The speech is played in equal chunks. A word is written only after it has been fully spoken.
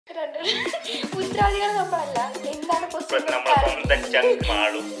ഉത്തരവാദികൾ നമ്മളല്ല. എന്താണ്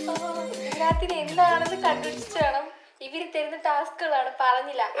ഇതിനകത്തിന് എന്താണെന്ന് കണ്ടുപിടിച്ച് വേണം. ഇവര് തരുന്ന ടാസ്കുകളാണ്.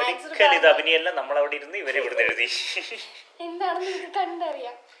 പറഞ്ഞില്ല എന്താണെന്ന് ഇത്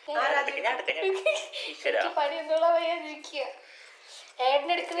കണ്ടറിയാം. പണി എന്നുള്ള വയ്യാതിരിക്കുക.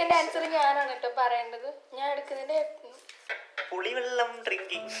 ഏട്ടനെടുക്കുന്നതിന്റെ ആൻസർ ഞാനാണ് കേട്ടോ പറയേണ്ടത്. ഞാൻ എടുക്കുന്നതിന്റെ പുളിവെള്ളം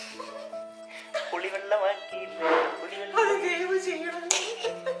ഡ്രിങ്കിങ് പുളിവെള്ളമാക്കി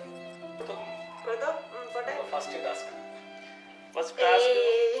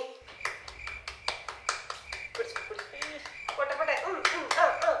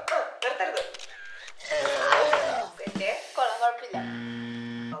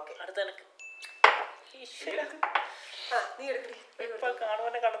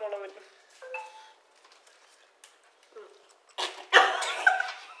കാണുവാനെ കടന്നുള്ള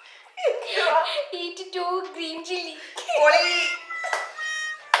eat two green chili.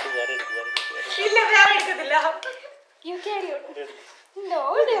 You carry on. No,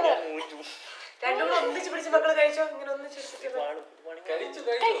 never. രണ്ടും ഒന്നിച്ച് പിടിച്ച് മക്കള് കഴിച്ചോ? ഇങ്ങനെ ഒന്നിച്ച്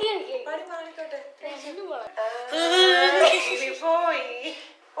പോയി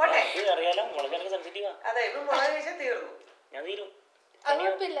പോട്ടെ. അതെ ഇപ്പൊ മുളക് കഴിച്ചാൽ തീർന്നു. ഞാൻ തീരും.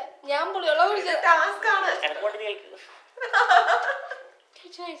 കുഴപ്പമില്ല. ഞാൻ പുളിയുള്ള ടാസ്ക് ആണ്.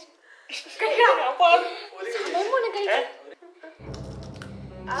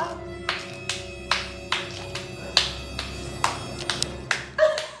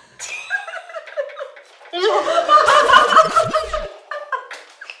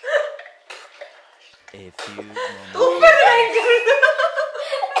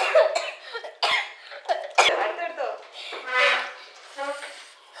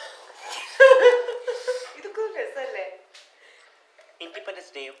 ഇതൊക്കെ രസല്ലേ?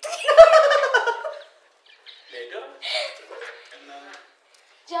 Independence day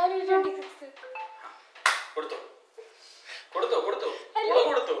January 26th. കൊടുത്തു കൊടുത്തു കൊടുത്തു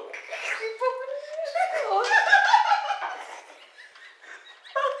കൊടുത്തു.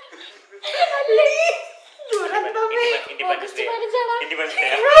 ഇൻഡിപെൻഡൻസ് ഡേ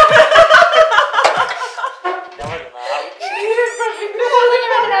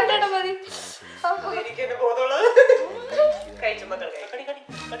എനിക്ക് ബോധമുള്ളത് കഴിച്ചു മക്കൾ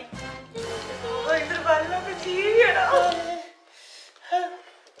ഇതൊരു വല്ലാത്ത ജീവിയാടാ.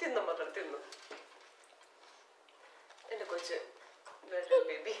 തിന്നു മക്കൾ തിന്നു. എന്റെ കൊച്ച്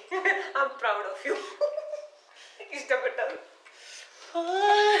baby I am proud of U. ഇഷ്ടപ്പെട്ടത്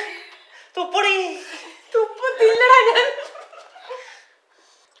തുപ്പടി തുപ്പത്തില്ലടാ ഞാൻ.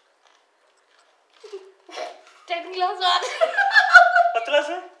 10 glass water. 10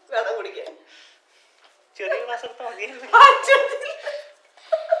 ഗ്ലാസ് വെള്ളം കുടിക്കാൻ ചെറിയ ഗ്ലാസ് എടുത്താൽ മതി.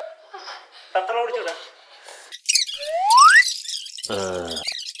 കുടിച്ചൂടാ.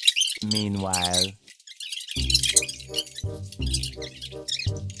 Meanwhile,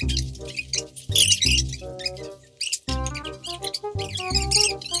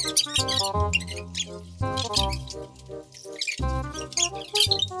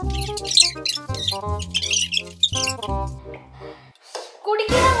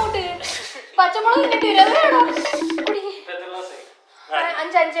 കുടിക്കാൻ അങ്ങോട്ട് പച്ചമുളക് കിട്ടിയില്ല.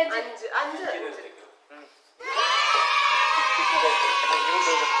 അഞ്ച് അഞ്ച് അഞ്ച് അഞ്ച്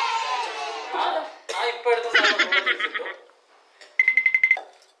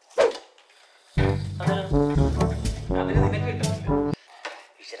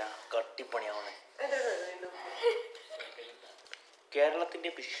കട്ടിപ്പണിയാവണേ. കേരളത്തിന്റെ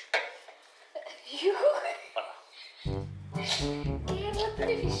ഫിഷ്.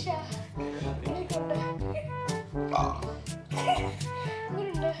 കേരളത്തിന്റെ ഫിഷാ?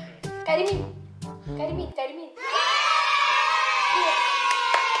 കരിമീൻ കരിമീൻ കരിമീൻ.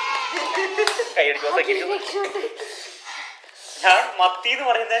 ഞാൻ മത്തി എന്ന്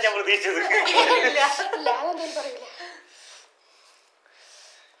പറയുന്നത് ഞാൻ പ്രതീക്ഷിച്ചത്. അതെന്തേലും പറയില്ല.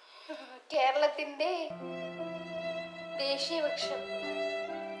 കേരളത്തിന്റെ ദേശീയ വൃക്ഷം.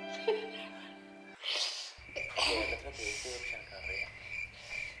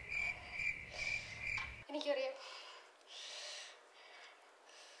 എനിക്കറിയാം.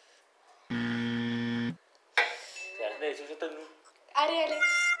 അറിയാലേ?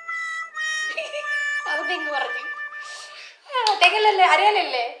 അത് തെങ്ങ് പറഞ്ഞു. തെങ്ങല്ലേ?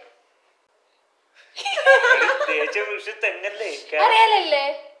 അറിയാലല്ലേ? അറിയാലല്ലേ?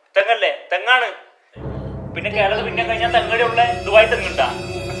 തെങ്ങല്ലേ? തെങ്ങാണ്. പിന്നെ കേരളത്തിൽ പിന്നെ കഴിഞ്ഞാൽ തെങ്ങടെ ഉള്ള ദുബായ് തെങ്ങുണ്ടാ.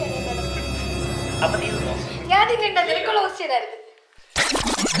 അപ്പൊ നീ ഞാൻ തിന്നിട്ട നിനക്കുള്ള ക്വസ്റ്റ്യൻ ആയിരുന്നു.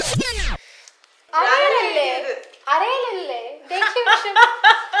 അറിയാലല്ലേ? അറിയാലല്ലേ? ദേശീയ വൃക്ഷം.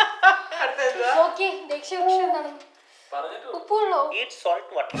 ഓക്കെ ദേശീയ വൃക്ഷം എന്താണ്? പറഞ്ഞിട്ട് ഉപ്പുള്ളോ? Eat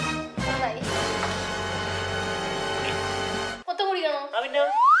salt water. നന്നായി. മൊത്തം കുടിക്കണോ? അവന്റെ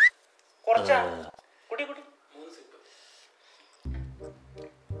കുറച്ചാ കുടി കുടി. 3 സിപ്പ്.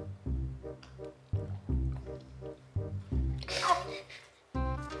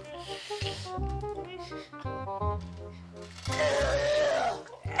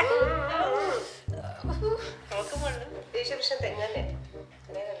 നമുക്ക് മണ്ണ് ദേശീയവൃക്ഷം തെങ്ങല്ലേ?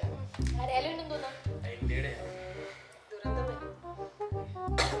 ആരായാലും ഉണ്ടെന്ന് തോന്നാം. അതിന്റെ ദുരന്തമേ.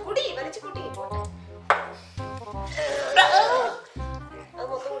 കുടി വലിച്ചു കുടി. അത്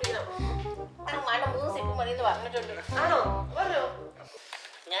മൊത്തം കുടിക്കണം. മഴ 3 സിപ്പ് മതി എന്ന് പറഞ്ഞിട്ടുണ്ട്. ആണോ? പറഞ്ഞോ?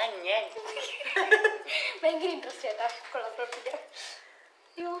 ഞാൻ ഭയങ്കര ഇൻട്രസ്റ്റ് ആയിട്ടാ കൊള്ളാം പ്രവർത്തിക്കാൻ.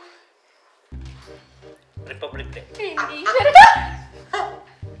 അയ്യോ റിപ്പബ്ലിക് ഡേ. ഈശ്വരാ.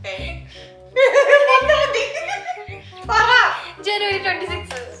 ജനുവരി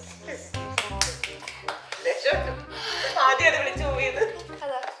 26. ആദ്യം അത് വിളിച്ചു പോയത്.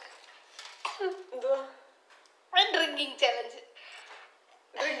 അതാ എന്തുവാ? Drinking challenge.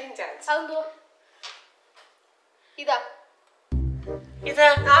 Drinking chance. അതെന്തുവാ? ഇതാ ഇതാ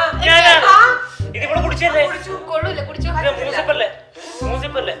ഞാനാ. ഇതിവിടെ കുടിച്ചല്ലേ? കൊള്ളൂല. കുടിച്ചോ. ഇത് മൂസിപ്പല്ലേ?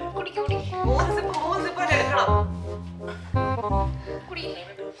 മൂസിപ്പല്ലേ? കുടിക്ക് കുടി 3 സിപ്പ് എടുക്കണം. കുടി.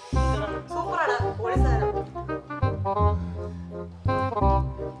 സൂപ്പറാണ് പൊളി സാധനം.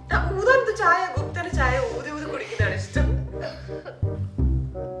 ഊതെന്ത് ചായ? ഗുപ്തന് ചായ ഊതി ഊതി കുടിക്കുന്നതാണ് ഇഷ്ടം.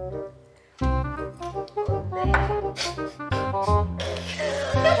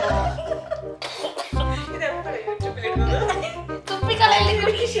 ഇതെപ്പോഴാണ് യൂട്യൂബിലിടുന്നത്? തുപ്പിക്കളയല്ലേ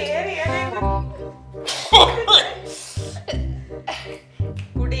കുടി. എനിക്ക് ഷെയർ ചെയ്യാനായിരുന്നു.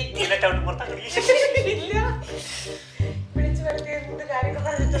 കുടി. ഇല്ല, ചവിട്ടി പുറത്താക്കി. ഇല്ല. വിളിച്ചു വരുത്തി എന്ത് കാര്യങ്ങൾ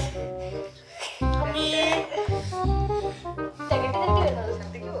പറഞ്ഞിട്ട് തികട്ടി തിരക്കി വരുന്നത്.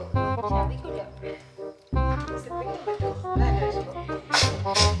 ശ്രദ്ധിക്കുവോ? ഛർദിക്കൂല. സിപ്പിങ്ങിന് പറ്റുമോ? അതാ അന്വേഷിക്കും.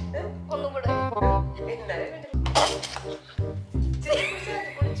 ഒന്നും കൂടെ.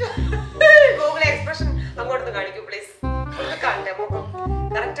 ഗൂഗിൾ എക്സ്പ്രഷൻ അങ്ങോട്ട് കാണിക്കൂ പ്ലീസ്. ഒന്ന് കാണട്ടെ മുഖം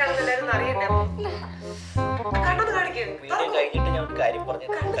കറക്റ്റ് ആണെന്ന് എല്ലാവരും അറിയണ്ടേ? കണ്ണൊന്ന് കാണിക്കൂ. വീഡിയോ കഴിഞ്ഞിട്ട് ഞാൻ ഒരു കാര്യം പറഞ്ഞു.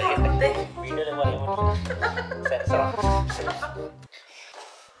 വീഡിയോയിൽ പറയാൻ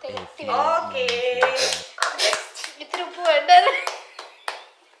തികട്ടി ഓക്കേ. ഇത്തിരി ഉപ്പ് വേണ്ടത്.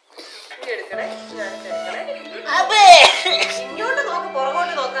 എടുക്കണേ, ഞാൻ എടുക്കണേ. ഇങ്ങോട്ട് നോക്ക്,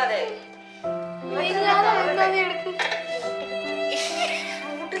 പുറകോട്ട് നോക്കാതെ.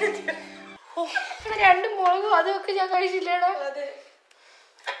 രണ്ട് മുളകും അതൊക്കെ ഞാൻ കഴിച്ചില്ലേടാ. അതെ.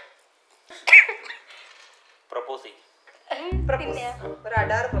 പ്രപ്പോസ് ചെയ്യും. പിന്നെ ഒരു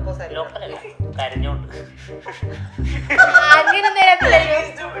അഡാറ് പ്രപ്പോസ് ആയിരുന്നു. ലോക്കലല്ല, കരഞ്ഞോണ്ട്. അങ്ങനെ നേരത്തില്ലല്ലോ.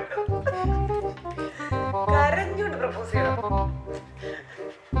 കരഞ്ഞോണ്ട് പ്രപ്പോസ് ചെയ്യണം.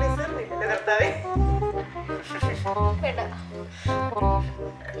 ലിസണില്ലേ കർത്താവേ? വേണ്ട.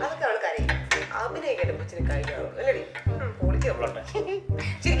 അതൊക്കെ അവള് കരയും. അഭിനയിക്കട്ടെ കൊച്ചിന് കഴിയാവും അല്ലേടി? പൊളിച്ച് നമ്മളോട്ടെ.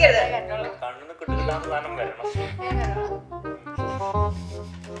 ചിരിക്കരുത്. കണ്ണിന് കിട്ടില്ല സാധനം വരണം.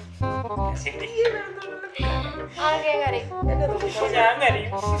 ശരി. ആകെ കറി. എന്നെ നോക്കി. ഞാൻ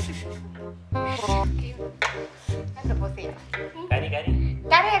കരയും. ഞാൻ പ്രപ്പോസ് ചെയ്യാം. കരി കരി.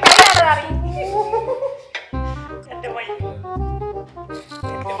 കറിയാണ് കറി. എന്റെ മൈ.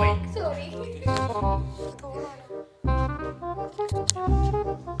 എന്റെ മൈ. സോറി.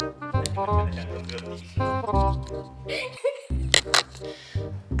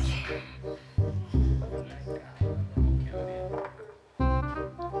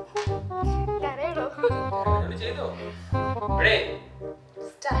 കരയണോ? എന്നോട് ചെയ്തോ? ഇവിടെ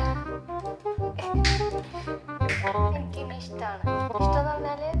എനിക്കിന്നെ ഇഷ്ടമാണ്. ഇഷ്ടം എന്ന്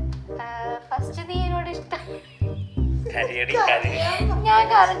പറഞ്ഞാല് ഫസ്റ്റ് നീ എന്നോട് ഇഷ്ടം. കരിയടി കരി. ഞാൻ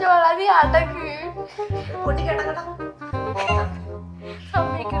കരഞ്ഞോളാം. നീ അടക്ക്. പൊട്ടിക്കടങ്ങടാ.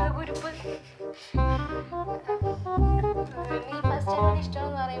 സമ്മതിക്കുന്ന കുരുപ്പ്. നീ ഫസ്റ്റ് എന്നോട് ഇഷ്ടം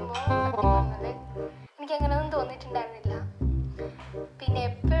എന്ന് പറയുമ്പോൾ സത്യം പറഞ്ഞാല് എനിക്ക് അങ്ങനെയൊന്നും തോന്നിയിട്ടുണ്ടായിരുന്നില്ല. പിന്നെ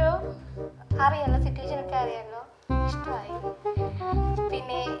എപ്പോഴോ അറിയാലോ, സിറ്റുവേഷൻ ഒക്കെ അറിയാലോ, ഇഷ്ടമായി.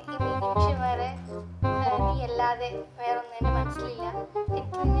 പിന്നെ ഈ നിമിഷം വരെ നീ അല്ലാതെ വേറൊന്നും എൻ്റെ മനസ്സിലില്ല.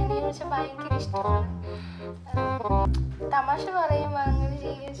 എനിക്ക് നിന്നെ വെച്ചാൽ ഭയങ്കര ഇഷ്ടമാണ്. തമാശ പറയുമ്പോൾ അങ്ങനെ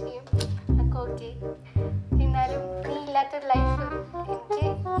ചെയ്യുകയും ചെയ്യും. ഒക്കെ ഓക്കെ. എന്നാലും നീ ഇല്ലാത്തൊരു ലൈഫ് എനിക്ക്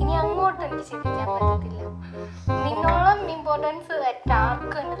ഇനി അങ്ങോട്ടും എനിക്ക് ചിന്തിക്കാൻ പറ്റത്തില്ല. നിന്നോളം ഇമ്പോർട്ടൻസ്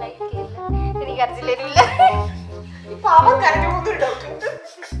ആർക്കും എൻ്റെ ലൈഫിലില്ല. എനിക്ക് അറിച്ചില്ല. ഇപ്പൊ അവൻ കരഞ്ഞു പോകുന്നൊരു ഡൗട്ടുണ്ട്.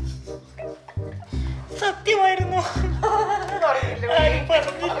 സത്യമായിരുന്നു. പറഞ്ഞില്ല. ആരും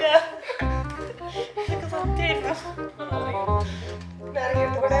പറഞ്ഞില്ല. ഇതൊക്കെ സത്യമായിരുന്നു. നാരങ്ങ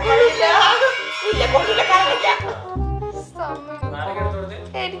എടുത്ത് കൊണ്ടുപോയി കൊള്ളില്ല. ഇല്ല, കൊള്ളില്ല, കാണില്ല. സമയം നാരങ്ങ എടുത്ത് കൊടുത്ത്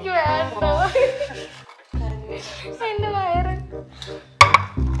എനിക്ക് വേണ്ട. എന്നെ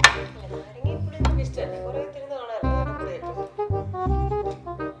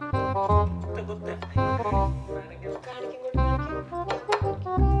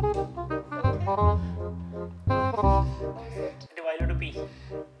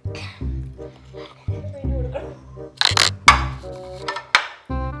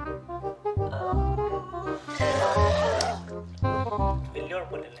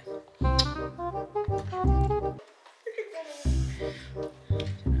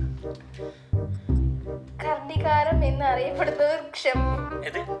എന്നറിയപ്പെടുന്ന വൃക്ഷം.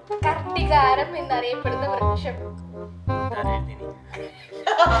 ഇത് കർട്ടികാരം എന്നറിയപ്പെടുന്ന വൃക്ഷം.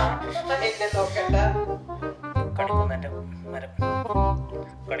 എന്നെ നോക്കണ്ട. കണിക്കുന്നതിന്റെ മരം.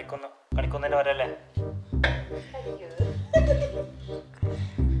 കണിക്കുന്നതിന്റെ മരല്ലേ?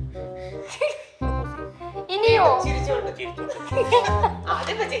 ഇനിയോ ചിരിച്ചോണ്ട്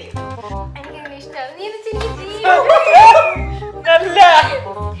അതിപ്പോ ചെയ്യും. എനിക്കങ്ങനെ ഇഷ്ടമാണ്. നീ ഇത്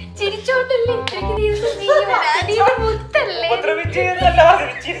ചിരിച്ചോണ്ടല്ലേ മുത്തല്ലേ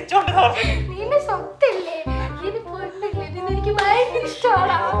നിന്റെ സ്വത്തല്ലേ ഇത് പൊന്നല്ലേ എനിക്ക് ഭയങ്കര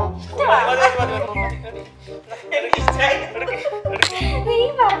ഇഷ്ടമാണ്. നീ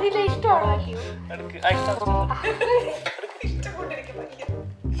പറഞ്ഞില്ല ഇഷ്ടമാണോ?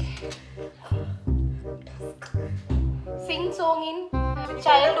 Singh song in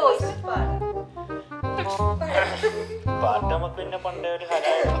child voice. പാട്ട് നമുക്ക് പിന്നെ പണ്ടേ ഒരു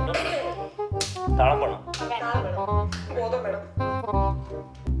ഹരായുണ്ട്. താളം വേണം. ബോധം വേണം.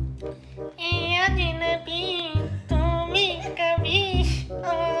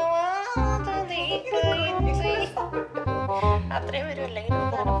 അത്രയും വരുമല്ലെങ്കിൽ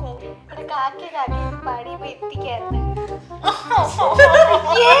കാക്കി കാക്കി പാടിയപ്പോ എത്തിക്കായിരുന്നു.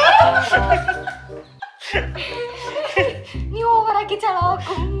 നീ ഓവറാക്കി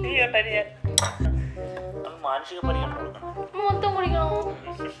ചളവാക്കും. മാനസിക പരിഗണന കൊടുക്കണം. മൊത്തം കുടിക്കണോ?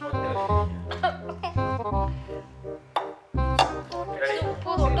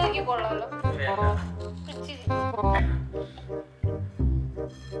 ഉപ്പ് തൊട്ട് നോക്കി കൊള്ളാമല്ലോ.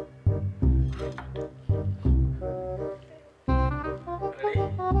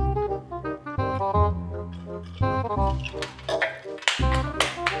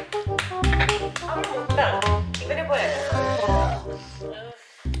 ഇവനെ പോലെ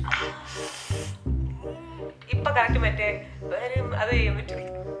ഇപ്പൊ കറക്റ്റ് മറ്റേ അത് ചെയ്യാൻ പറ്റും.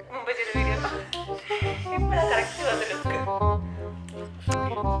 മുമ്പ് ചെയ്ത വീഡിയോ ഇപ്പഴാ കറക്റ്റ് വന്ന ലുക്ക്.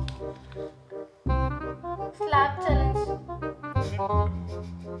 Slab challenge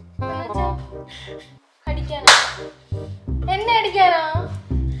അടിക്കാനാ? എന്നെ അടിക്കാനാ?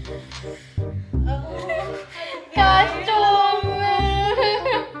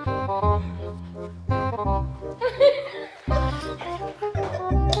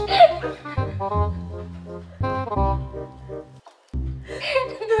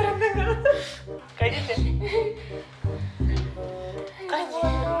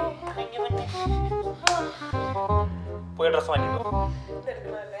 പോയി dress മാറ്റിക്കോ.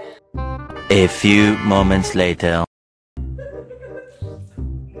 A few moments later.